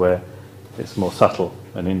providence is where it's more subtle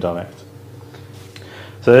and indirect.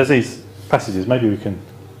 So there's these passages. Maybe we can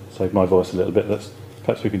save my voice a little bit.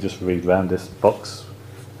 Perhaps we can just read round this box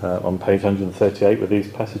on page 138 with these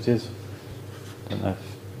passages. I don't know if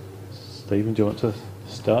Stephen, do you want to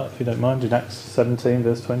start, if you don't mind, in Acts 17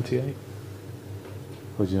 verse 28?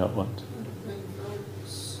 Or do you not want?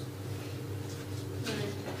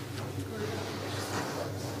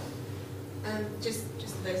 Just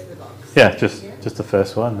those in the box. Yeah, just the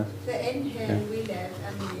first one. For in him we live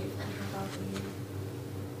and move and have our being.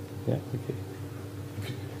 Yeah, okay. If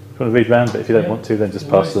you want to read round, but if you don't want to, then just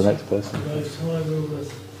pass to the next person. The Most High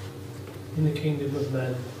ruleth in the kingdom of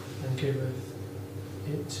men and giveth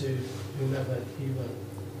it to whomever he will.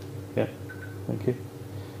 Yeah, thank you.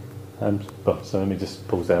 So let me just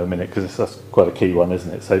pause there a minute, because that's quite a key one,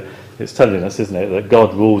 isn't it? So it's telling us, isn't it, that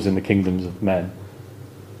God rules in the kingdoms of men,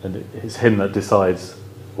 and it's him that decides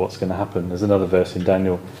what's going to happen. There's another verse in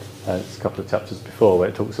Daniel, it's a couple of chapters before, where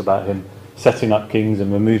it talks about him setting up kings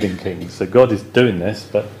and removing kings. So God is doing this,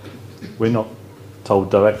 but we're not told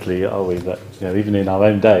directly, are we, that even in our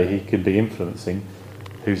own day he could be influencing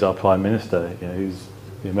who's our prime minister, who's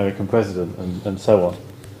the American president, and so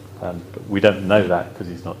on. But we don't know that because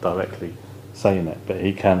he's not directly saying it, but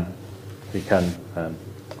he can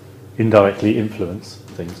indirectly influence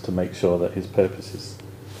things to make sure that his purpose is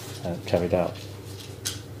carried out.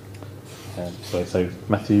 So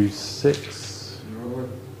Matthew 6. Lord,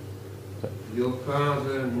 your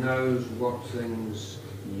Father knows what things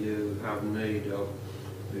you have need of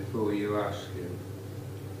before you ask him. ...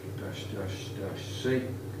 Seek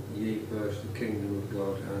ye first the kingdom of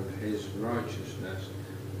God and his righteousness,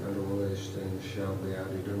 and all these things shall be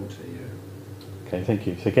added unto you. Okay, thank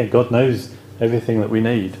you. So again, God knows everything that we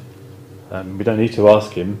need We don't need to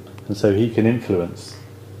ask him, and so he can influence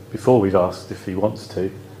before we've asked if he wants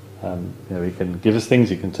to. He can give us things,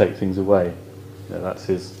 he can take things away. That's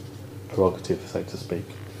his prerogative, so to speak.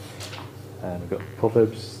 And we've got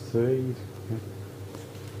Proverbs 3.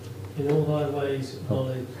 In all thy ways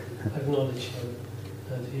acknowledge him,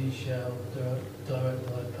 and he shall direct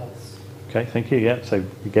thy paths. Okay, thank you. Yeah, so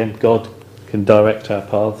again, God can direct our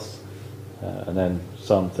paths. And then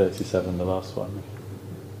Psalm 37, the last one.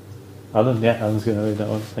 Alan, Alan's going to read that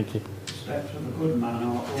one. Thank you. The steps of a good man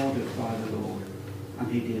are ordered by the Lord,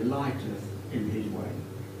 and he delighteth in his way.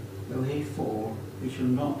 Though he fall, he shall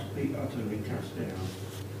not be utterly cast down,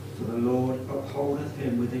 for the Lord upholdeth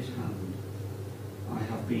him with his hand. I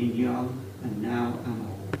have been young, and now am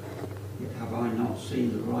old, yet have I not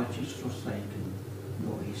seen the righteous forsaken,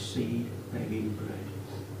 nor his seed begging bread.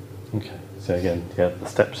 Okay, so again, the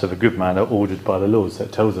steps of a good man are ordered by the Lord. So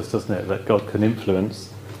it tells us, doesn't it, that God can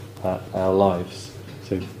influence our lives.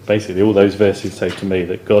 So basically all those verses say to me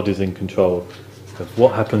that God is in control of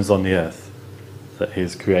what happens on the earth that he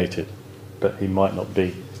has created, but he might not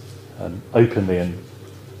be openly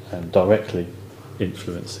and directly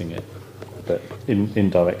influencing it, but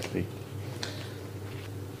indirectly.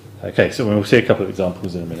 Okay, so we'll see a couple of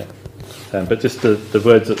examples in a minute. But just the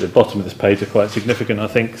words at the bottom of this page are quite significant, I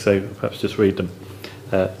think, so perhaps just read them.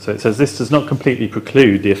 So it says, this does not completely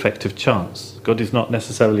preclude the effect of chance. God is not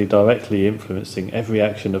necessarily directly influencing every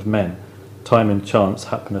action of men. Time and chance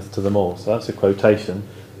happeneth to them all. So that's a quotation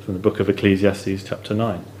from the book of Ecclesiastes chapter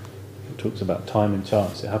 9. It talks about time and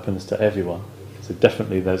chance. It happens to everyone. So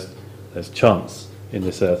definitely there's chance in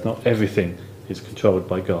this earth. Not everything is controlled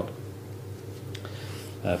by God.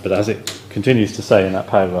 But as it continues to say in that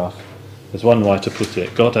paragraph, as one writer put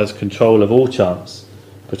it, God has control of all chance,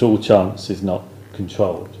 but all chance is not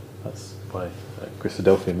controlled. That's by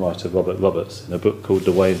Christadelphian writer Robert Roberts in a book called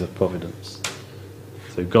The Ways of Providence.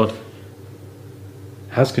 So God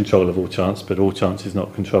has control of all chance, but all chance is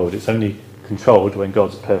not controlled. It's only controlled when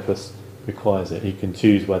God's purpose requires it. He can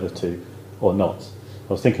choose whether to or not.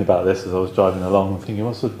 I was thinking about this as I was driving along and thinking,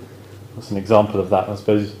 what's an example of that? I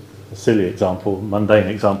suppose a silly example, mundane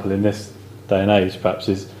example in this day and age perhaps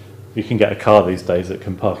is you can get a car these days that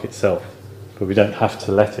can park itself, but we don't have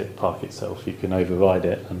to let it park itself. You can override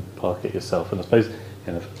it and park it yourself. And I suppose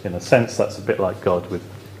in a sense that's a bit like God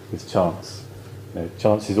with chance.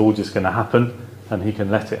 Chance is all just going to happen, and he can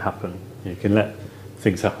let it happen. He can let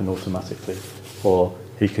things happen automatically, or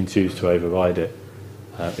he can choose to override it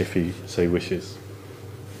if he so wishes.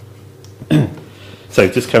 So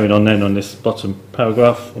just carrying on then on this bottom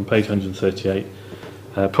paragraph on page 138.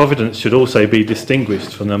 Providence should also be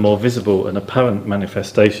distinguished from the more visible and apparent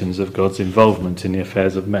manifestations of God's involvement in the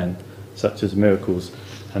affairs of men, such as miracles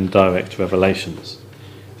and direct revelations.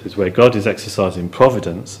 This is where God is exercising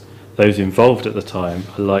providence. Those involved at the time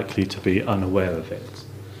are likely to be unaware of it.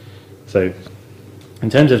 So, in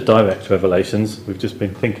terms of direct revelations, we've just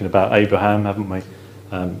been thinking about Abraham, haven't we?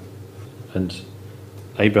 And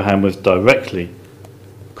Abraham was directly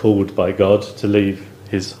called by God to leave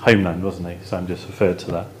his homeland, wasn't he? Sam just referred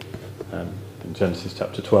to that in Genesis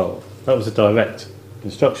chapter 12. That was a direct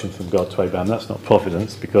instruction from God to Abraham. That's not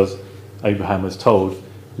providence, because Abraham was told,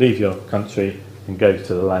 leave your country and go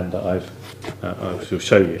to the land that I shall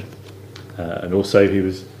show you. And also he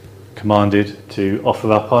was commanded to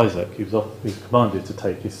offer up Isaac. He was commanded to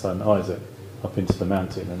take his son Isaac up into the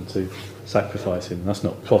mountain and to sacrifice him. That's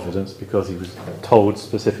not providence, because he was told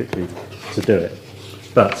specifically to do it.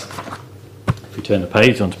 But if you turn the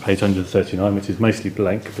page onto page 139, which is mostly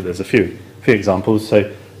blank, but there's a few examples.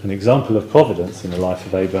 So an example of providence in the life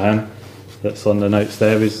of Abraham that's on the notes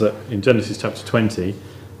there is that in Genesis chapter 20,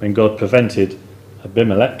 when God prevented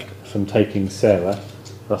Abimelech from taking Sarah,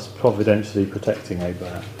 thus providentially protecting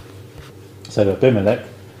Abraham. So Abimelech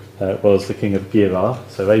was the king of Gerar.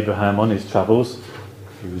 So Abraham, on his travels,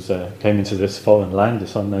 he came into this foreign land,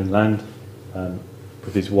 this unknown land,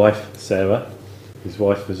 with his wife Sarah. His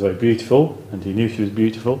wife was very beautiful, and he knew she was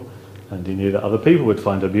beautiful, and he knew that other people would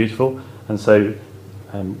find her beautiful. And so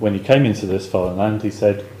when he came into this foreign land, he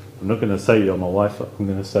said, I'm not going to say you're my wife, I'm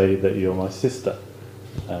going to say that you're my sister,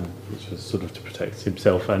 which was sort of to protect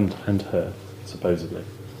himself and her, supposedly.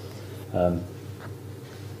 But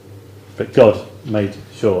God made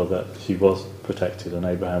sure that she was protected, and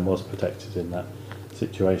Abraham was protected in that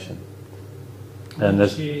situation. And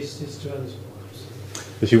she is sister and his wife.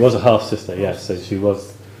 She was a half sister, yes. So she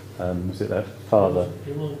was it their father?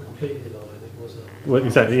 It wasn't completely lying. It was a. Well,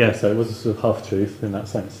 exactly, yeah. So it was a sort of half truth in that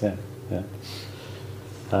sense, yeah.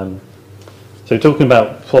 So talking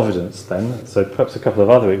about providence, then. So perhaps a couple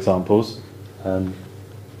of other examples.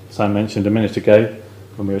 Sam mentioned a minute ago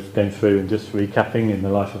when we were going through and just recapping in the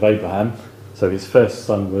life of Abraham. So his first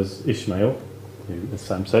son was Ishmael, who, as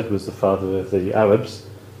Sam said, was the father of the Arabs,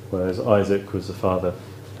 whereas Isaac was the father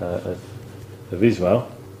of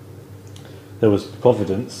Israel. There was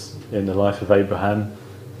providence in the life of Abraham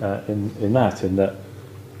in that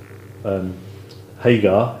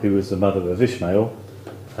Hagar, who was the mother of Ishmael,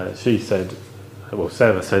 she said, well,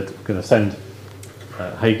 Sarah said, I'm going to send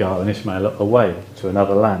Hagar and Ishmael away to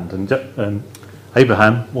another land. And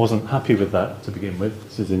Abraham wasn't happy with that to begin with.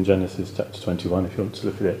 This is in Genesis chapter 21, if you want to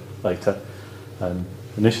look at it later.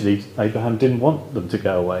 Initially, Abraham didn't want them to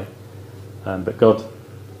go away. But God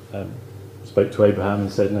spoke to Abraham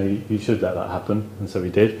and said, no, you should let that happen. And so he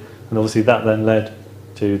did. And obviously that then led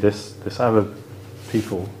to this Arab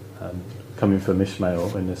people coming from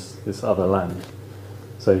Ishmael in this other land.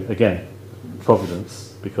 So again,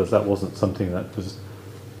 providence, because that wasn't something that was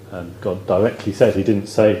God directly said. He didn't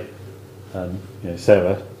say,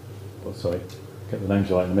 Sarah, get the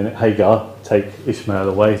names right in a minute, Hagar, take Ishmael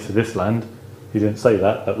away to this land. He didn't say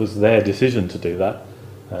that. That was their decision to do that.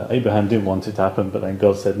 Abraham didn't want it to happen, but then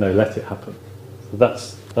God said, no, let it happen. So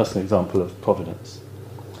that's an example of providence.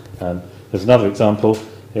 There's another example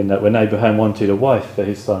in that when Abraham wanted a wife for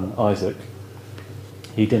his son Isaac,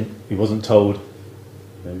 he wasn't told,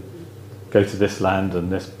 go to this land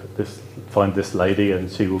and find this lady and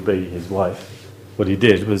she will be his wife. What he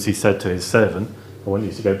did was he said to his servant, I want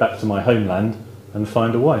you to go back to my homeland and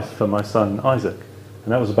find a wife for my son Isaac.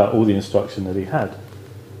 And that was about all the instruction that he had.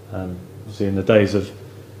 Obviously in the days of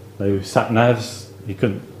no sat-navs, he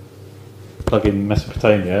couldn't plug in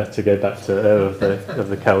Mesopotamia to go back to Ur of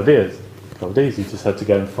the Chaldees. He just had to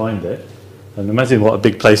go and find it. And imagine what a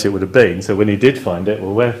big place it would have been. So when he did find it,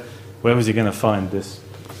 well, where was he going to find this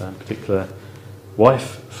particular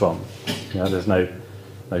wife from? There's no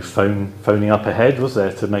phoning up ahead, was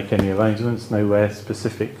there, to make any arrangements? Nowhere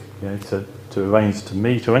specific, to arrange to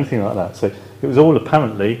meet or anything like that. So it was all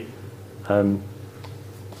apparently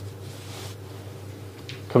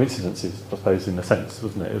coincidences, I suppose, in a sense,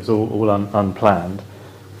 wasn't it? It was all unplanned.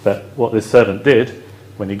 But what this servant did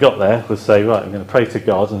when he got there was say, right, I'm going to pray to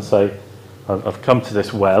God and say, I've come to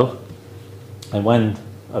this well, and when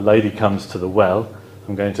a lady comes to the well,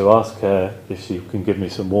 I'm going to ask her if she can give me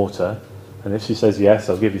some water, and if she says yes,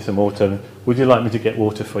 I'll give you some water. Would you like me to get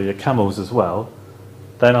water for your camels as well?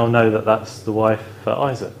 Then I'll know that that's the wife for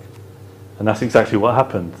Isaac. And that's exactly what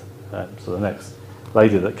happened. So the next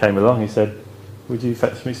lady that came along, he said, would you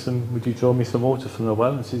draw me some water from the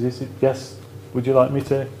well? And she said, yes. Would you like me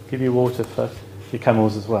to give you water for your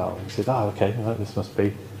camels as well? And he said, okay, well, this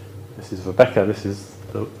is Rebecca, this is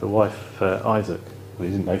the wife for Isaac. Well,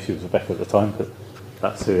 he didn't know she was Rebecca at the time, but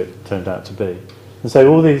that's who it turned out to be. And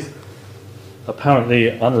so all these apparently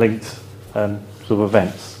unlinked sort of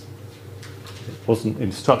events, it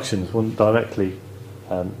wasn't directly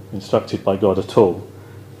instructed by God at all,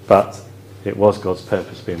 but it was God's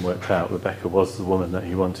purpose being worked out. Rebecca was the woman that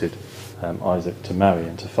he wanted Isaac to marry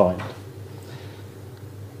and to find.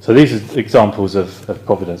 So these are examples of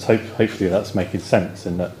providence. Hopefully that's making sense,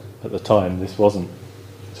 in that at the time this wasn't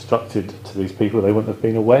instructed to these people. They wouldn't have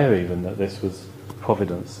been aware even that this was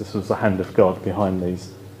providence. This was the hand of God behind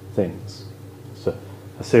these things. So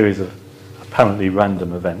a series of apparently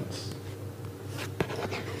random events.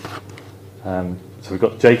 So we've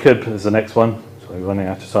got Jacob as the next one. So we're running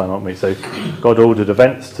out of time, aren't we? So God ordered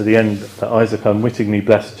events to the end that Isaac unwittingly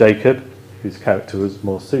blessed Jacob, whose character was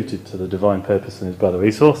more suited to the divine purpose than his brother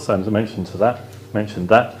Esau. Sam's mentioned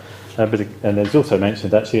that. And there's also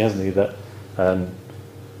mentioned, actually, hasn't he, that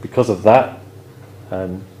because of that,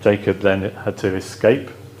 Jacob then had to escape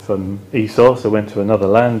from Esau, so went to another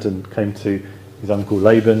land and came to his uncle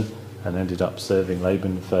Laban and ended up serving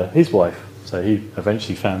Laban for his wife. So he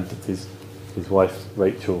eventually found his wife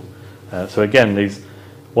Rachel. So again,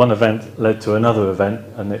 one event led to another event,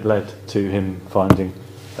 and it led to him finding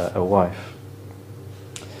a wife.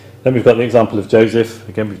 Then we've got the example of Joseph.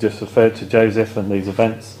 Again, we've just referred to Joseph and these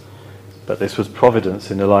events, but this was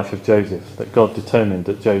providence in the life of Joseph, that God determined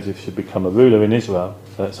that Joseph should become a ruler in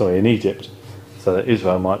in Egypt, so that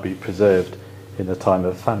Israel might be preserved in the time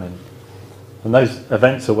of famine. And those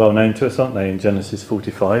events are well known to us, aren't they, in Genesis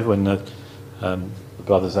 45, when the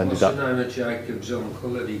brothers ended up... What's the name of Jacob's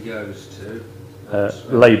uncle that he goes to?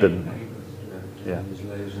 Laban. Yeah. His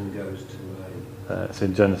Laban goes to Laban. It's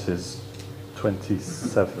in Genesis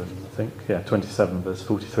 27, I think. Yeah, 27, verse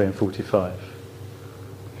 43 and 45.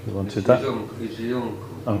 If you wanted that. Is he uncle?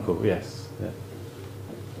 Uncle, yes. Yeah.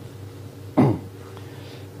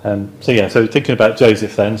 So thinking about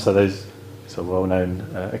Joseph then, so there's a well-known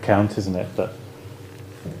account, isn't it, that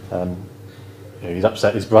he's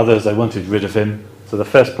upset his brothers, they wanted rid of him, So the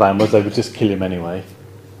first plan was they would just kill him anyway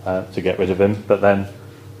to get rid of him. But then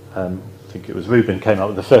I think it was Reuben came up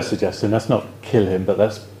with the first suggestion. Let's not kill him, but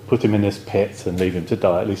let's put him in this pit and leave him to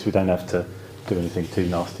die. At least we don't have to do anything too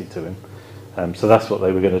nasty to him. So that's what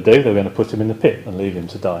they were going to do. They were going to put him in the pit and leave him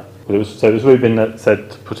to die. But it was Reuben that said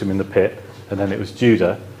to put him in the pit, and then it was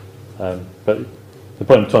Judah. But the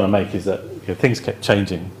point I'm trying to make is that things kept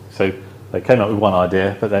changing. So they came up with one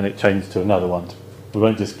idea, but then it changed to another one. We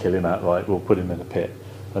won't just kill him outright, we'll put him in a pit.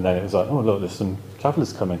 And then it was like, oh look, there's some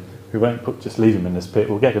travellers coming. We won't just leave him in this pit,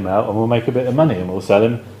 we'll get him out and we'll make a bit of money and we'll sell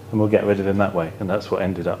him and we'll get rid of him that way. And that's what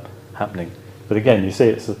ended up happening. But again, you see,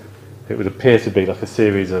 it would appear to be like a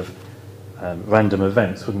series of random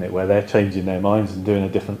events, wouldn't it, where they're changing their minds and doing a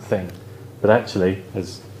different thing. But actually,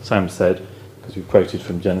 as Sam said, because we quoted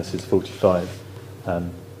from Genesis 45,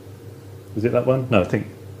 was it that one? No, I don't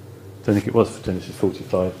think it was Genesis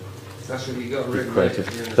 45. That's what you got written. Quoted.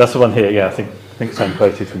 That's the one here, yeah, I think Sam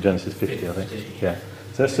quoted from Genesis 50, I think. Yeah.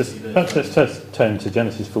 So let's just turn to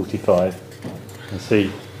Genesis 45 and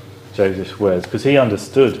see Joseph's words, because he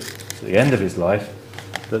understood at the end of his life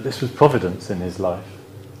that this was providence in his life.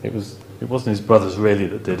 It wasn't his brothers really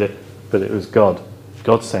that did it, but it was God.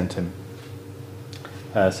 God sent him.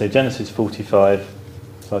 So Genesis 45,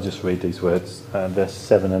 so I'll just read these words, verse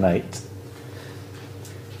 7 and 8.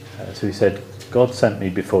 So he said, God sent me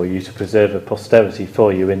before you to preserve a posterity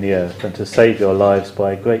for you in the earth and to save your lives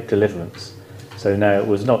by a great deliverance. So now it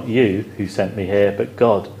was not you who sent me here, but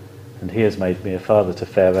God, and he has made me a father to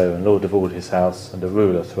Pharaoh and lord of all his house and a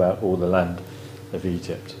ruler throughout all the land of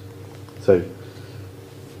Egypt. So,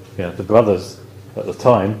 yeah, the brothers at the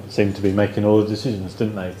time seemed to be making all the decisions,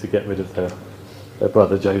 didn't they, to get rid of their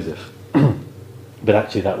brother Joseph. But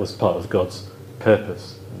actually that was part of God's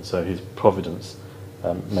purpose, and so his providence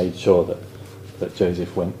made sure that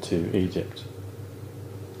Joseph went to Egypt.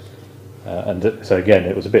 So again,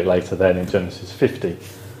 it was a bit later then in Genesis 50.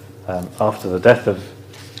 After the death of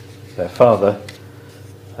their father,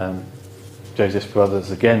 Joseph's brothers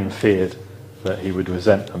again feared that he would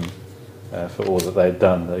resent them for all that they had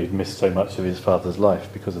done, that he'd missed so much of his father's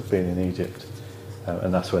life because of being in Egypt.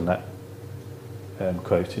 And that's when that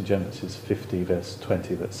quote in Genesis 50 verse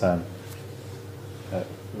 20 that Sam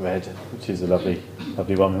read, which is a lovely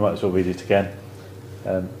one. We might as well read it again.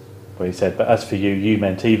 Where he said, "But as for you, you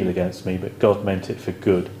meant evil against me, but God meant it for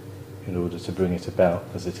good, in order to bring it about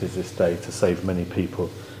as it is this day, to save many people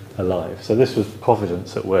alive." So this was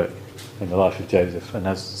providence at work in the life of Joseph. And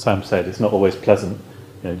as Sam said, it's not always pleasant.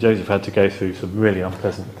 Joseph had to go through some really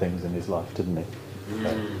unpleasant things in his life, didn't he?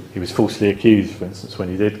 He was falsely accused, for instance, when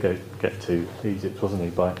he did get to Egypt, wasn't he,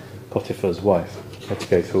 by Potiphar's wife. He had to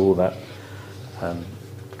go through all that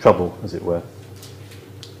trouble, as it were.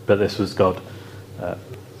 But this was God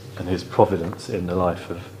and his providence in the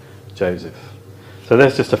life of Joseph. So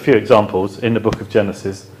there's just a few examples in the book of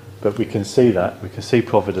Genesis, but we can see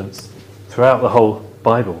providence throughout the whole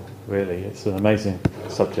Bible, really. It's an amazing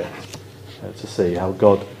subject to see how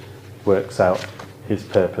God works out his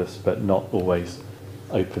purpose, but not always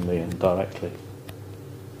openly and directly.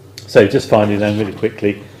 So just finally then, really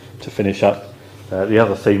quickly, to finish up, the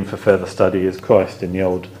other theme for further study is Christ in the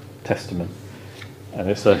Old Testament. And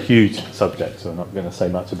it's a huge subject, so I'm not going to say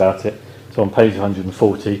much about it. So on page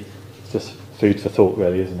 140, it's just food for thought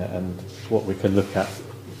really, isn't it? And what we can look at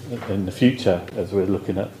in the future as we're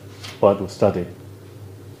looking at Bible study.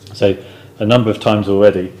 So a number of times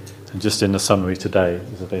already, and just in the summary today,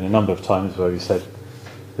 there's been a number of times where we said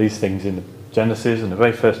these things in Genesis and the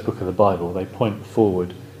very first book of the Bible, they point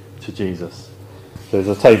forward to Jesus. So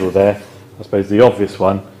there's a table there. I suppose the obvious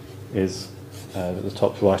one is at the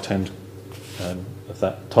top right hand of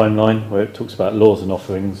that timeline where it talks about laws and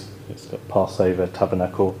offerings. It's got Passover,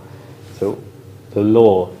 Tabernacle. So the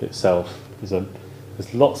law itself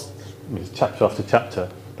there's lots, chapter after chapter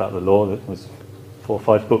about the law. There's 4 or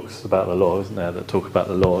 5 books about the law, isn't there, that talk about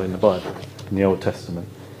the law in the Bible, in the Old Testament.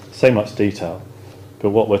 So much detail.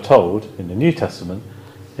 But what we're told in the New Testament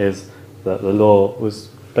is that the law was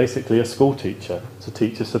basically a school teacher to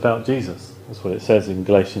teach us about Jesus. That's what it says in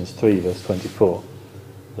Galatians 3 verse 24.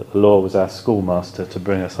 That the law was our schoolmaster to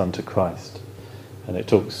bring us unto Christ. And it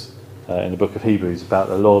talks in the book of Hebrews about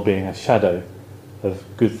the law being a shadow of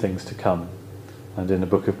good things to come. And in the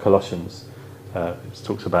book of Colossians it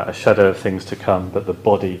talks about a shadow of things to come, but the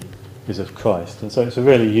body is of Christ. And so it's a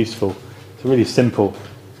really simple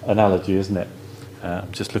analogy, isn't it?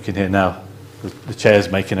 I'm just looking here now. The chair's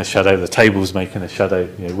making a shadow, the table's making a shadow.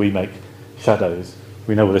 We make shadows.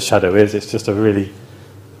 We know what a shadow is. It's just a really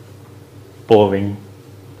boring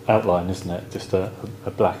outline, isn't it? Just a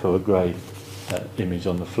black or a grey image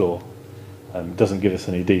on the floor. It doesn't give us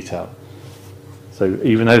any detail. So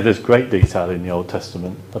even though there's great detail in the Old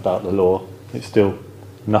Testament about the law, it's still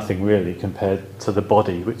nothing really compared to the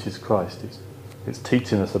body, which is Christ. It's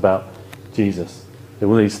teaching us about Jesus.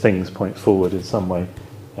 All these things point forward in some way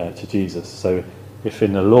to Jesus. So if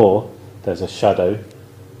in the law there's a shadow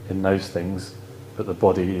in those things, but the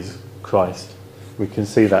body is Christ, we can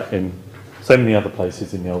see that in so many other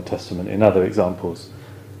places in the Old Testament, in other examples,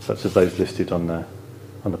 such as those listed on the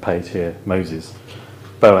page here: Moses,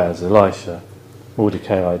 Boaz, Elisha,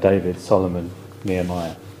 Mordecai, David, Solomon,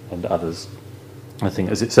 Nehemiah, and others. I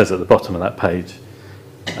think, as it says at the bottom of that page,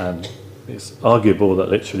 it's arguable that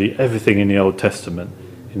literally everything in the Old Testament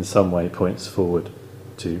in some way points forward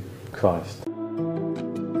to Christ.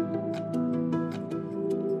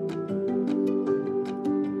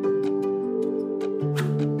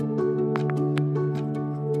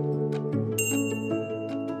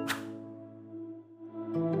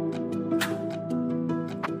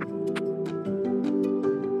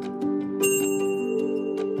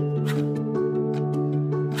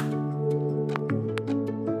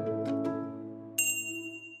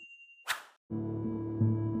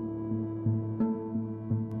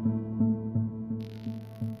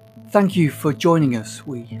 Thank you for joining us.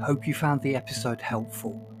 We hope you found the episode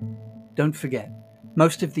helpful. Don't forget,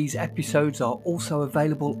 most of these episodes are also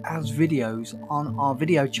available as videos on our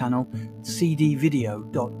video channel,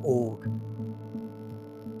 cdvideo.org.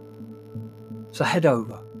 So head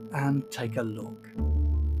over and take a look.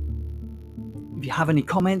 If you have any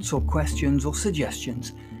comments or questions or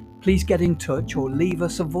suggestions, please get in touch or leave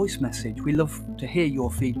us a voice message. We love to hear your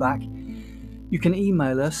feedback. You can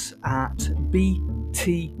email us at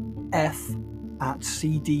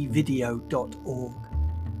btf@cdvideo.org.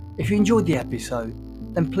 If you enjoyed the episode,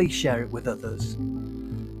 then please share it with others.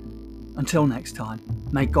 Until next time,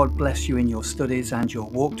 may God bless you in your studies and your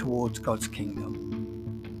walk towards God's kingdom.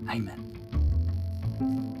 Amen.